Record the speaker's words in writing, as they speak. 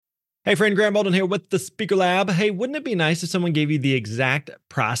Hey friend, Graham Baldwin here with the Speaker Lab. Hey, wouldn't it be nice if someone gave you the exact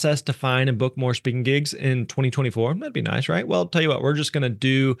process to find and book more speaking gigs in 2024? That'd be nice, right? Well, I'll tell you what, we're just going to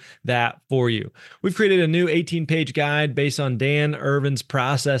do that for you. We've created a new 18-page guide based on Dan Irvin's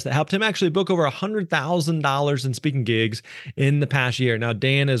process that helped him actually book over $100,000 in speaking gigs in the past year. Now,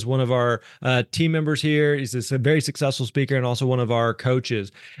 Dan is one of our team members here. He's a very successful speaker and also one of our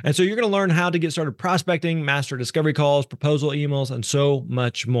coaches. And so you're going to learn how to get started prospecting, master discovery calls, proposal emails, and so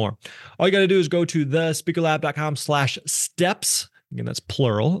much more. All you got to do is go to thespeakerlab.com/steps. Again, that's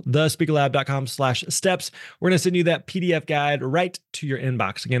plural, thespeakerlab.com/steps. We're going to send you that PDF guide right to your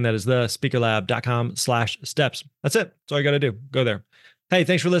inbox. Again, that is thespeakerlab.com/steps. That's it. That's all you got to do. Go there. Hey,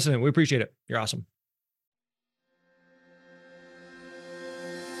 thanks for listening. We appreciate it. You're awesome.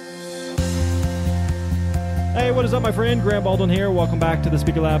 Hey, what is up, my friend? Graham Baldwin here. Welcome back to the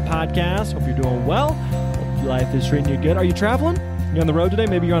Speaker Lab podcast. Hope you're doing well. Hope life is treating you good. Are you traveling? You're on the road today?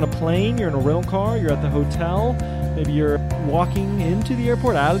 Maybe you're on a plane, you're in a rental car, you're at the hotel, maybe you're walking into the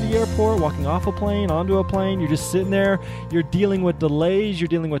airport, out of the airport, walking off a plane, onto a plane, you're just sitting there, you're dealing with delays, you're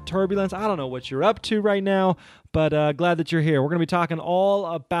dealing with turbulence. I don't know what you're up to right now, but glad that you're here. We're going to be talking all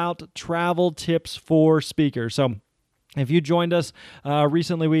about travel tips for speakers. So if you joined us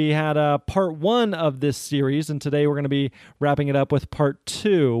recently, we had part one of this series, and today we're going to be wrapping it up with part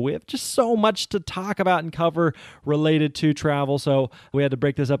two. We have just so much to talk about and cover related to travel, so we had to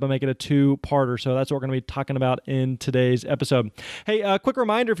break this up and make it a two-parter. So that's what we're going to be talking about in today's episode. Hey, a quick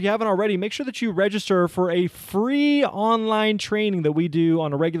reminder, if you haven't already, make sure that you register for a free online training that we do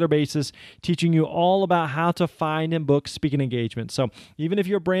on a regular basis, teaching you all about how to find and book speaking engagements. So even if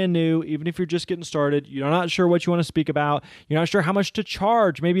you're brand new, even if you're just getting started, you're not sure what you want to speak about, you're not sure how much to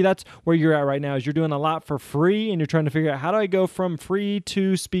charge. Maybe that's where you're at right now, is you're doing a lot for free and you're trying to figure out, how do I go from free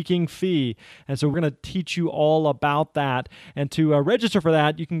to speaking fee? And so we're going to teach you all about that. And to register for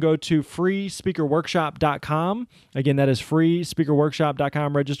that, you can go to freespeakerworkshop.com. Again, that is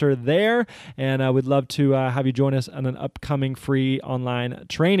freespeakerworkshop.com. Register there. And I would love to have you join us on an upcoming free online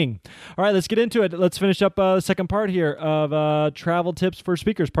training. All right, let's get into it. Let's finish up the second part here of travel tips for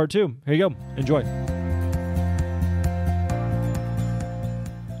speakers, part two. Here you go. Enjoy.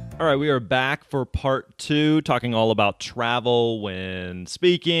 All right, we are back for part two, talking all about travel when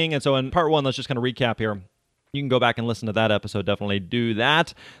speaking. And so in part one, let's just kind of recap here. You can go back and listen to that episode. Definitely do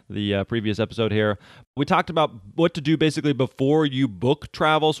that, the previous episode here. We talked about what to do basically before you book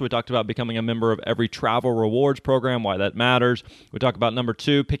travel. So we talked about becoming a member of every travel rewards program, why that matters. We talked about number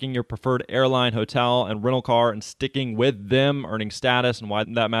two, picking your preferred airline, hotel, and rental car and sticking with them, earning status, and why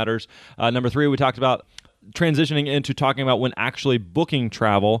that matters. Number three, we talked about transitioning into talking about when actually booking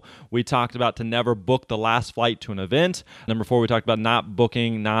travel. We talked about to never book the last flight to an event. Number four, we talked about not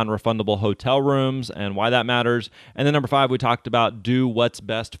booking non-refundable hotel rooms and why that matters. And then number five, we talked about do what's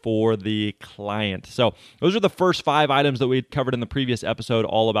best for the client. So those are the first 5 items that we covered in the previous episode,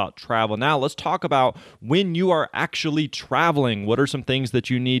 all about travel. Now let's talk about when you are actually traveling. What are some things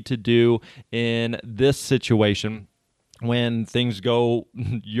that you need to do in this situation when things go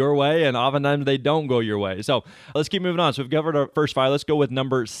your way, and oftentimes they don't go your way. So let's keep moving on. So we've covered our first 5. Let's go with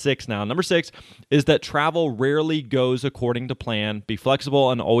number 6 now. Number 6 is that travel rarely goes according to plan. Be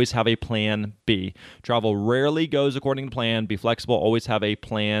flexible and always have a plan B. Travel rarely goes according to plan. Be flexible, always have a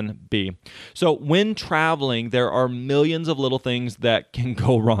plan B. So when traveling, there are millions of little things that can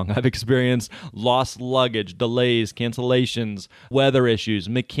go wrong. I've experienced lost luggage, delays, cancellations, weather issues,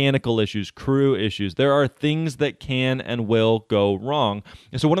 mechanical issues, crew issues. There are things that can and will go wrong.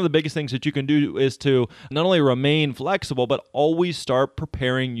 And so one of the biggest things that you can do is to not only remain flexible, but always start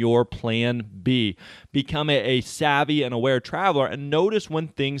preparing your plan B. Become a savvy and aware traveler and notice when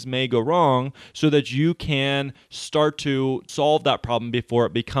things may go wrong so that you can start to solve that problem before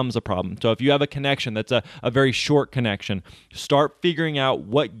it becomes a problem. So if you have a connection that's a very short connection, start figuring out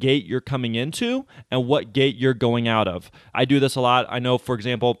what gate you're coming into and what gate you're going out of. I do this a lot. I know, for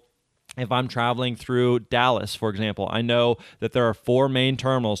example, if I'm traveling through Dallas, for example, I know that there are 4 main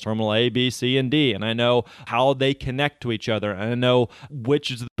terminals, Terminal A, B, C, and D, and I know how they connect to each other, and I know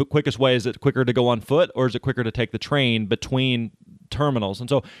which is the quickest way. Is it quicker to go on foot, or is it quicker to take the train between terminals? And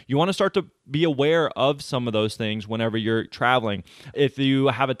so you want to start to be aware of some of those things whenever you're traveling. If you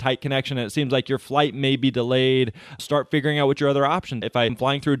have a tight connection and it seems like your flight may be delayed, start figuring out what your other option. If I'm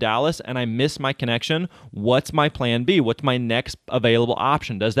flying through Dallas and I miss my connection, what's my plan B? What's my next available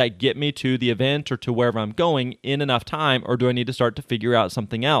option? Does that get me to the event or to wherever I'm going in enough time, or do I need to start to figure out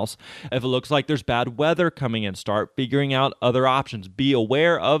something else? If it looks like there's bad weather coming in, start figuring out other options. Be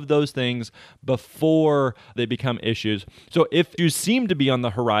aware of those things before they become issues. So if you seem to be on the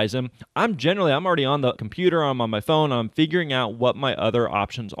horizon, I'm generally, I'm already on the computer, I'm on my phone, I'm figuring out what my other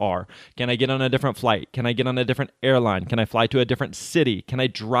options are. Can I get on a different flight? Can I get on a different airline? Can I fly to a different city? Can I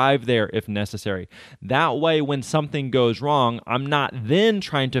drive there if necessary? That way, when something goes wrong, I'm not then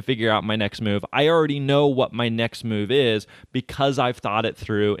trying to figure out my next move. I already know what my next move is because I've thought it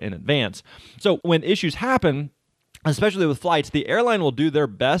through in advance. So when issues happen, especially with flights, the airline will do their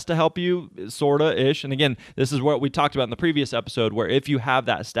best to help you, sorta-ish. And again, this is what we talked about in the previous episode, where if you have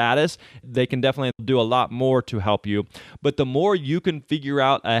that status, they can definitely do a lot more to help you. But the more you can figure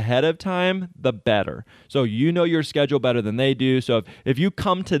out ahead of time, the better. So you know your schedule better than they do. So if you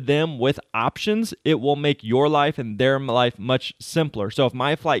come to them with options, it will make your life and their life much simpler. So if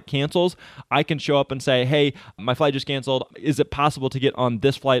my flight cancels, I can show up and say, hey, my flight just canceled. Is it possible to get on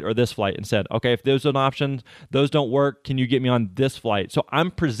this flight or this flight instead? Okay, if those are options, those don't work, can you get me on this flight? So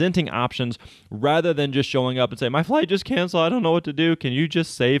I'm presenting options rather than just showing up and say, my flight just canceled, I don't know what to do, can you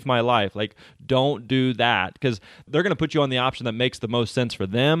just save my life? Like, don't do that, because they're going to put you on the option that makes the most sense for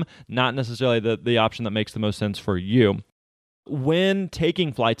them, not necessarily the option that makes the most sense for you. When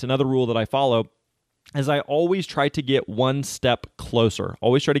taking flights, another rule that I follow is I always try to get one step closer.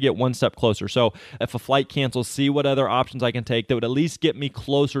 Always try to get one step closer. So if a flight cancels, see what other options I can take that would at least get me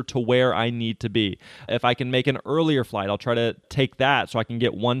closer to where I need to be. If I can make an earlier flight, I'll try to take that so I can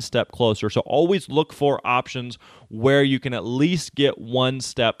get one step closer. So always look for options where you can at least get one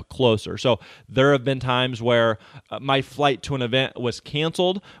step closer. So there have been times where my flight to an event was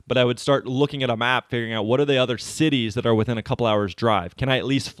canceled, but I would start looking at a map, figuring out what are the other cities that are within a couple hours drive. Can I at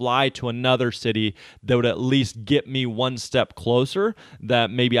least fly to another city that would at least get me one step closer,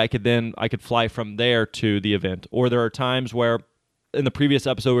 that maybe I could fly from there to the event? Or there are times where, in the previous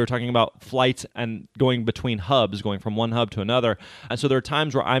episode, we were talking about flights and going between hubs, going from one hub to another. And so there are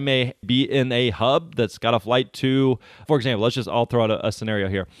times where I may be in a hub that's got a flight to, for example, I'll throw out a scenario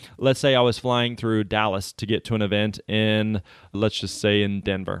here. Let's say I was flying through Dallas to get to an event in, let's just say in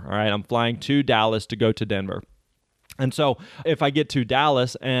Denver. All right, I'm flying to Dallas to go to Denver. And so if I get to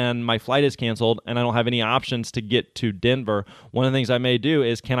Dallas and my flight is canceled and I don't have any options to get to Denver, one of the things I may do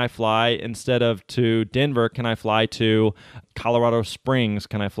is, can I fly instead of to Denver, can I fly to Colorado Springs?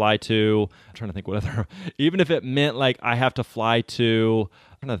 Can I fly to, I'm trying to think what other, even if it meant like I have to fly to,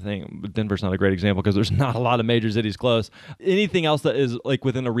 I'm trying to think, Denver's not a great example because there's not a lot of major cities close. Anything else that is like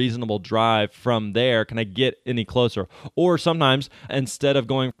within a reasonable drive from there, can I get any closer? Or sometimes instead of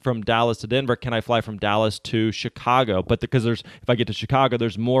going from Dallas to Denver, can I fly from Dallas to Chicago? But because if I get to Chicago,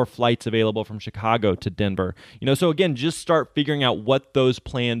 there's more flights available from Chicago to Denver. So again, just start figuring out what those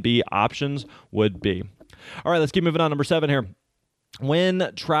plan B options would be. All right, let's keep moving on. Number 7 here.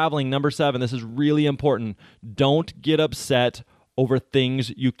 When traveling, number 7, this is really important. Don't get upset over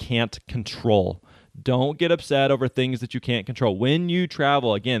things you can't control. Don't get upset over things that you can't control. When you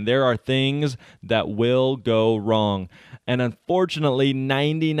travel, again, there are things that will go wrong. And unfortunately,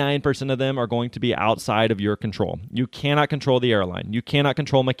 99% of them are going to be outside of your control. You cannot control the airline. You cannot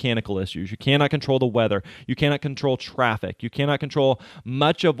control mechanical issues. You cannot control the weather. You cannot control traffic. You cannot control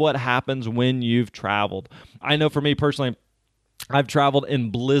much of what happens when you've traveled. I know for me personally, I've traveled in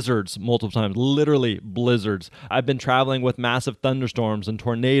blizzards multiple times, literally blizzards. I've been traveling with massive thunderstorms and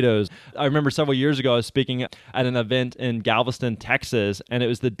tornadoes. I remember several years ago, I was speaking at an event in Galveston, Texas, and it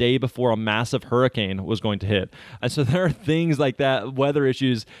was the day before a massive hurricane was going to hit. And so there are things like that, weather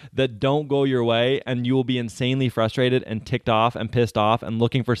issues that don't go your way, and you will be insanely frustrated and ticked off and pissed off and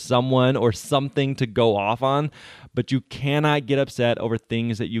looking for someone or something to go off on. But you cannot get upset over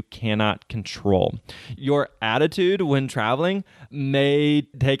things that you cannot control. Your attitude when traveling may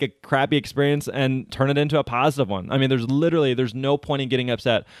take a crappy experience and turn it into a positive one. I mean, there's no point in getting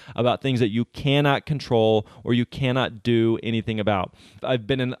upset about things that you cannot control or you cannot do anything about. I've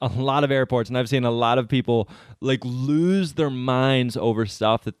been in a lot of airports and I've seen a lot of people like lose their minds over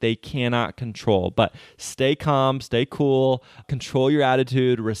stuff that they cannot control. But stay calm, stay cool, control your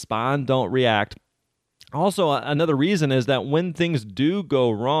attitude, respond, don't react. Also, another reason is that when things do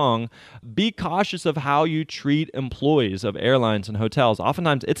go wrong, be cautious of how you treat employees of airlines and hotels.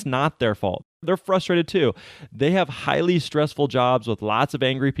 Oftentimes, it's not their fault. They're frustrated too. They have highly stressful jobs with lots of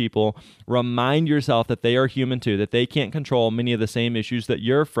angry people. Remind yourself that they are human too, that they can't control many of the same issues that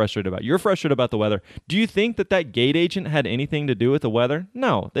you're frustrated about. You're frustrated about the weather. Do you think that gate agent had anything to do with the weather?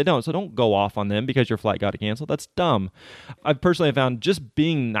 No, they don't. So don't go off on them because your flight got canceled. That's dumb. I've personally found just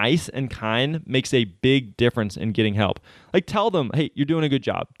being nice and kind makes a big difference in getting help. Like tell them, hey, you're doing a good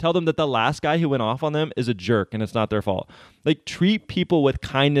job. Tell them that the last guy who went off on them is a jerk and it's not their fault. Like treat people with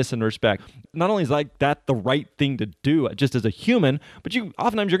kindness and respect. not only is like that the right thing to do just as a human, but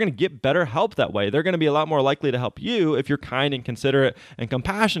oftentimes you're going to get better help that way. They're going to be a lot more likely to help you if you're kind and considerate and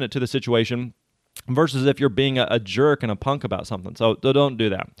compassionate to the situation versus if you're being a jerk and a punk about something. So don't do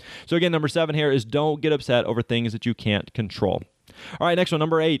that. So again, number 7 here is don't get upset over things that you can't control. All right, next one,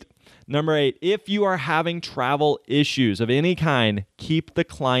 number 8. Number 8, if you are having travel issues of any kind, keep the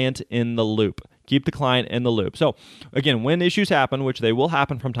client in the loop. Keep the client in the loop. So again, when issues happen, which they will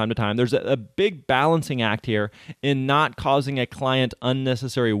happen from time to time, there's a big balancing act here in not causing a client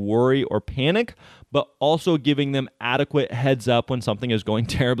unnecessary worry or panic, but also giving them adequate heads up when something is going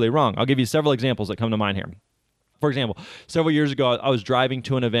terribly wrong. I'll give you several examples that come to mind here. For example, several years ago, I was driving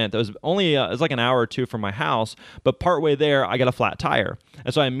to an event that was only it was like an hour or two from my house, but partway there, I got a flat tire.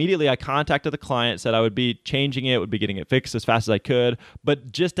 And so I contacted the client, said I would be changing it, would be getting it fixed as fast as I could,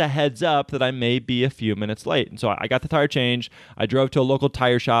 but just a heads up that I may be a few minutes late. And so I got the tire changed. I drove to a local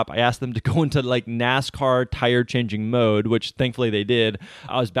tire shop. I asked them to go into like NASCAR tire changing mode, which thankfully they did.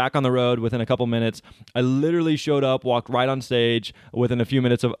 I was back on the road within a couple minutes. I literally showed up, walked right on stage within a few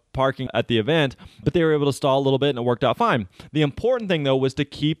minutes of parking at the event, but they were able to stall a little bit and it worked out fine. The important thing though was to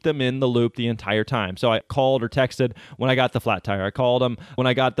keep them in the loop the entire time. So I called or texted when I got the flat tire. I called them when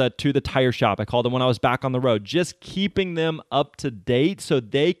I got to the tire shop. I called them when I was back on the road. Just keeping them up to date so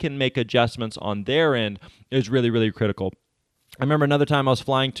they can make adjustments on their end is really, really critical. I remember another time I was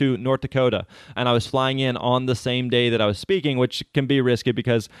flying to North Dakota and I was flying in on the same day that I was speaking, which can be risky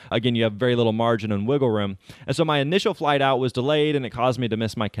because, again, you have very little margin and wiggle room. And so my initial flight out was delayed and it caused me to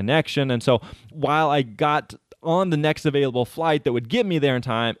miss my connection. And so while I got on the next available flight that would get me there in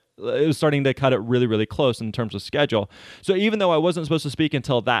time, it was starting to cut it really, really close in terms of schedule. So even though I wasn't supposed to speak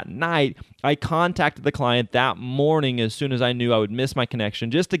until that night, I contacted the client that morning as soon as I knew I would miss my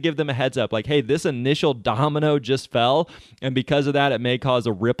connection, just to give them a heads up, like, hey, this initial domino just fell, and because of that, it may cause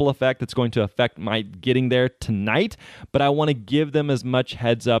a ripple effect that's going to affect my getting there tonight, but I want to give them as much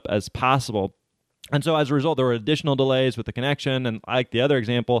heads up as possible. And so as a result, there were additional delays with the connection. And like the other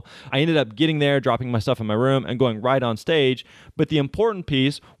example, I ended up getting there, dropping my stuff in my room and going right on stage. But the important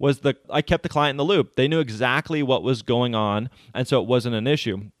piece was I kept the client in the loop. They knew exactly what was going on. And so it wasn't an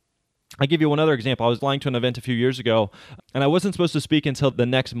issue. I'll give you one other example. I was flying to an event a few years ago, and I wasn't supposed to speak until the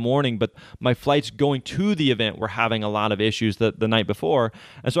next morning, but my flights going to the event were having a lot of issues the night before.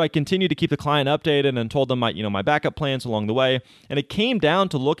 And so I continued to keep the client updated and told them my backup plans along the way. And it came down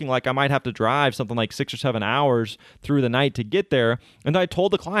to looking like I might have to drive something like 6 or 7 hours through the night to get there. And I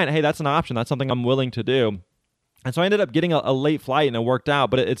told the client, hey, that's an option. That's something I'm willing to do. And so I ended up getting a late flight and it worked out,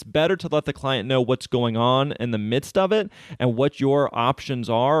 but it's better to let the client know what's going on in the midst of it and what your options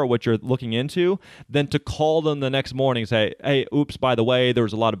are or what you're looking into than to call them the next morning and say, hey, oops, by the way, there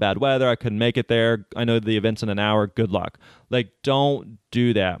was a lot of bad weather. I couldn't make it there. I know the event's in an hour. Good luck. Like, don't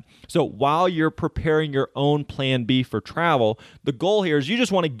do that. So while you're preparing your own plan B for travel, the goal here is you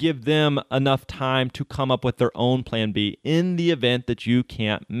just want to give them enough time to come up with their own plan B in the event that you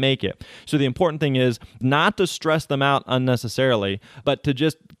can't make it. So the important thing is not to stress them out unnecessarily, but to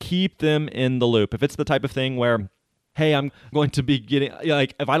just keep them in the loop. If it's the type of thing where, hey, I'm going to be getting,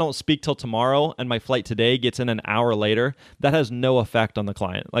 like, if I don't speak till tomorrow and my flight today gets in an hour later, that has no effect on the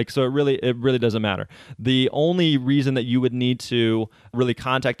client. Like, so it really doesn't matter. The only reason that you would need to really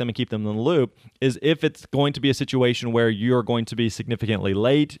contact them and keep them in the loop is if it's going to be a situation where you're going to be significantly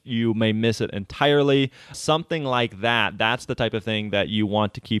late, you may miss it entirely, something like that. That's the type of thing that you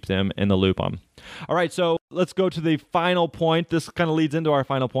want to keep them in the loop on. All right, so let's go to the final point. This kind of leads into our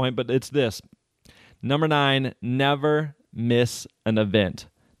final point, but it's this. Number 9, never miss an event.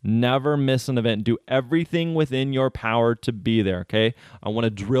 Never miss an event. Do everything within your power to be there, okay? I want to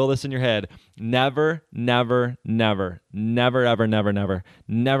drill this in your head. Never, never, never, never, ever, never, never,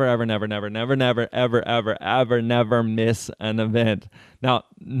 never, ever, never, never, never, never, ever, ever, ever, never miss an event. Now,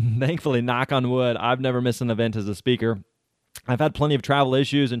 thankfully, knock on wood, I've never missed an event as a speaker. I've had plenty of travel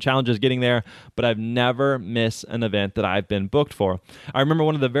issues and challenges getting there, but I've never missed an event that I've been booked for. I remember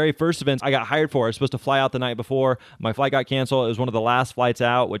one of the very first events I got hired for. I was supposed to fly out the night before. My flight got canceled. It was one of the last flights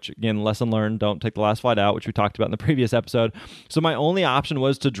out, which, again, lesson learned, don't take the last flight out, which we talked about in the previous episode. So my only option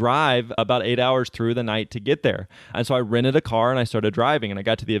was to drive about 8 hours through the night to get there. And so I rented a car and I started driving, and I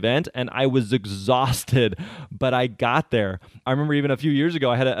got to the event and I was exhausted, but I got there. I remember even a few years ago,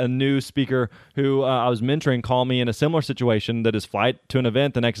 I had a new speaker who I was mentoring call me in a similar situation that his flight to an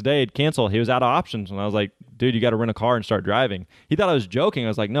event the next day had canceled. He was out of options. And I was like, dude, you got to rent a car and start driving. He thought I was joking. I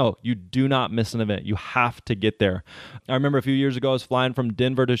was like, no, you do not miss an event. You have to get there. I remember a few years ago, I was flying from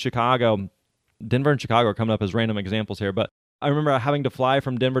Denver to Chicago. Denver and Chicago are coming up as random examples here, but I remember having to fly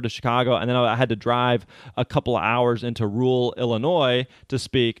from Denver to Chicago, and then I had to drive a couple of hours into rural Illinois to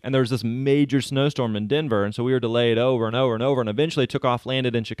speak, and there was this major snowstorm in Denver, and so we were delayed over and over and over, and eventually took off,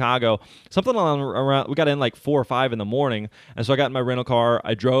 landed in Chicago. Something around, we got in like 4 or 5 in the morning, and so I got in my rental car.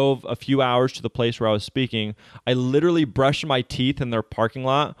 I drove a few hours to the place where I was speaking. I literally brushed my teeth in their parking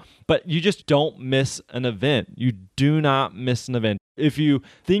lot, but you just don't miss an event. You do not miss an event. If you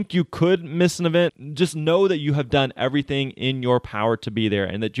think you could miss an event, just know that you have done everything in your power to be there,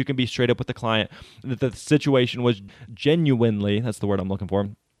 and that you can be straight up with the client, that the situation was genuinely, that's the word I'm looking for,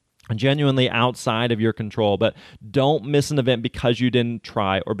 genuinely outside of your control. But don't miss an event because you didn't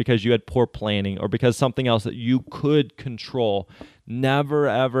try, or because you had poor planning, or because something else that you could control. Never,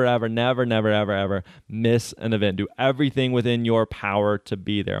 ever, ever, never, never, ever, ever miss an event. Do everything within your power to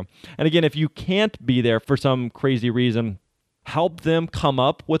be there. And again, if you can't be there for some crazy reason, help them come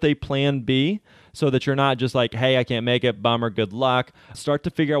up with a plan B, so that you're not just like, hey, I can't make it, bummer, good luck. Start to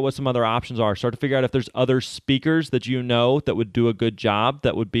figure out what some other options are. Start to figure out if there's other speakers that you know that would do a good job,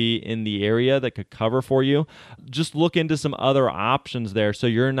 that would be in the area, that could cover for you. Just look into some other options there, so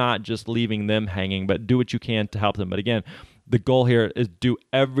you're not just leaving them hanging, but do what you can to help them. But again, the goal here is do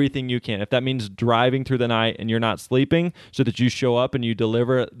everything you can. If that means driving through the night and you're not sleeping so that you show up and you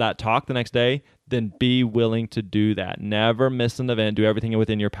deliver that talk the next day, then be willing to do that. Never miss an event. Do everything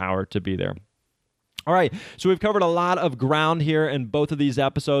within your power to be there. All right, so we've covered a lot of ground here in both of these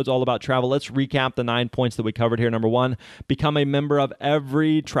episodes, all about travel. Let's recap the 9 points that we covered here. Number 1, become a member of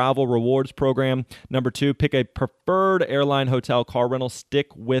every travel rewards program. Number 2, pick a preferred airline, hotel, car rental.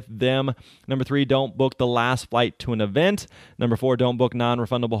 Stick with them. Number 3, don't book the last flight to an event. Number 4, don't book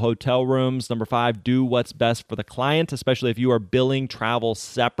non-refundable hotel rooms. Number 5, do what's best for the client, especially if you are billing travel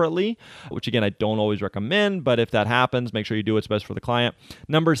separately, which again, I don't always recommend, but if that happens, make sure you do what's best for the client.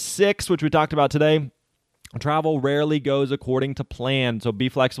 Number 6, which we talked about today, travel rarely goes according to plan, so be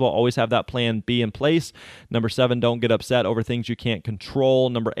flexible. Always have that plan B in place. Number 7, don't get upset over things you can't control.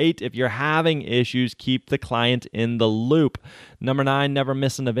 Number 8, if you're having issues, keep the client in the loop. Number 9, never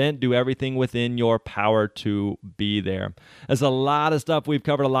miss an event. Do everything within your power to be there. There's a lot of stuff. We've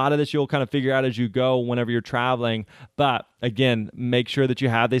covered a lot of this. You'll kind of figure out as you go whenever you're traveling. But again, make sure that you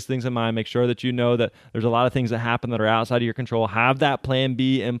have these things in mind. Make sure that you know that there's a lot of things that happen that are outside of your control. Have that plan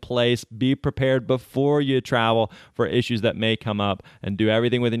B in place. Be prepared before you travel for issues that may come up, and do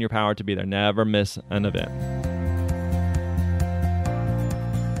everything within your power to be there. Never miss an event.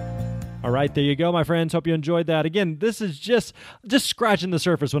 All right, there you go, my friends. Hope you enjoyed that. Again, this is just scratching the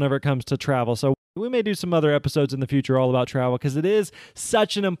surface whenever it comes to travel. So we may do some other episodes in the future all about travel, because it is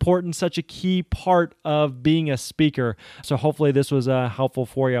such an important, such a key part of being a speaker. So hopefully this was helpful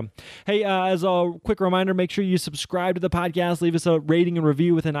for you. Hey, as a quick reminder, make sure you subscribe to the podcast. Leave us a rating and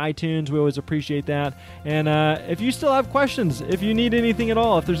review within iTunes. We always appreciate that. And if you still have questions, if you need anything at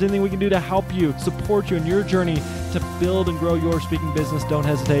all, if there's anything we can do to help you, support you in your journey to build and grow your speaking business, don't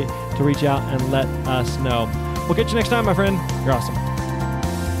hesitate to reach out and let us know. We'll catch you next time, my friend. You're awesome.